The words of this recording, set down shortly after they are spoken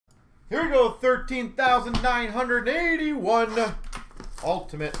Here we go, 13,981.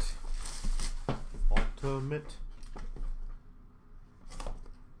 Ultimate. Ultimate.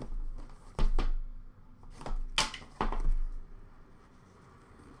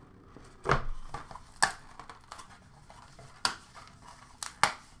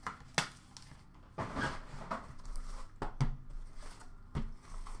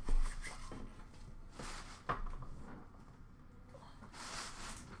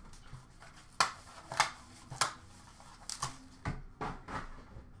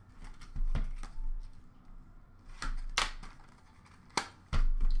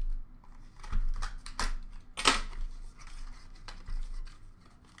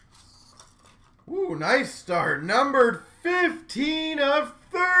 Ooh, nice start. Numbered 15 of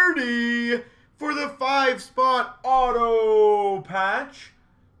 30 for the 5-spot auto patch.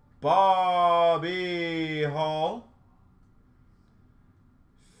 Bobby Hall.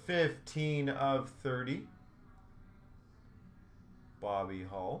 15 of 30. Bobby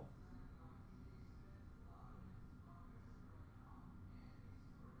Hall.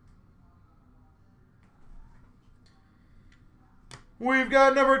 We've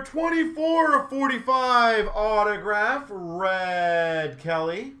got number 24 of 45 autograph, Red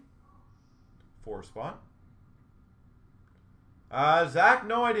Kelly. 4-spot. Zach,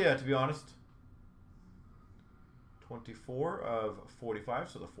 no idea, to be honest. 24 of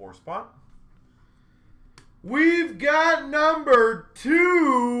 45, so the 4-spot. We've got number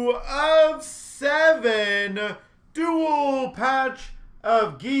 2 of 7, dual patch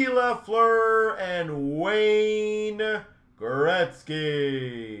of Guy Lafleur and Wayne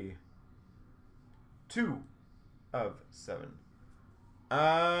Gretzky. 2 of 7.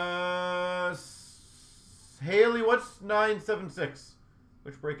 Haley, what's 976?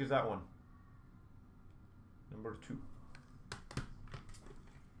 Which break is that one? Number 2.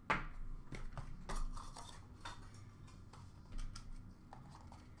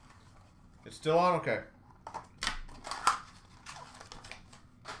 It's still on? Okay.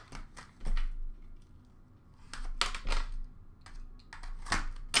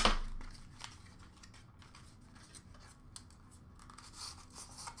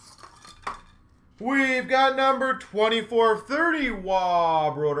 We've got number 24 of 30,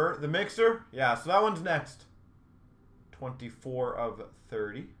 Wabroder. The mixer. Yeah, so that one's next. 24 of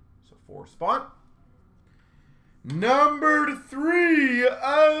 30. So 4-spot. Numbered 3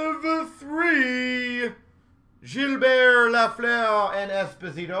 of 3, Gilbert Lafleur and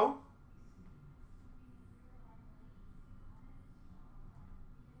Esposito.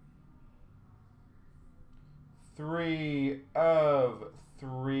 Three of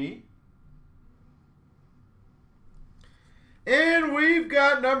 3. And we've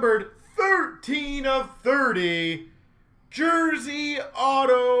got numbered 13 of 30, Jersey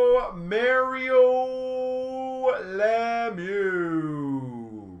Auto, Mario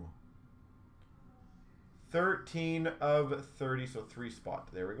Lemieux. 13 of 30, so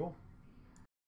 3-spot. There we go.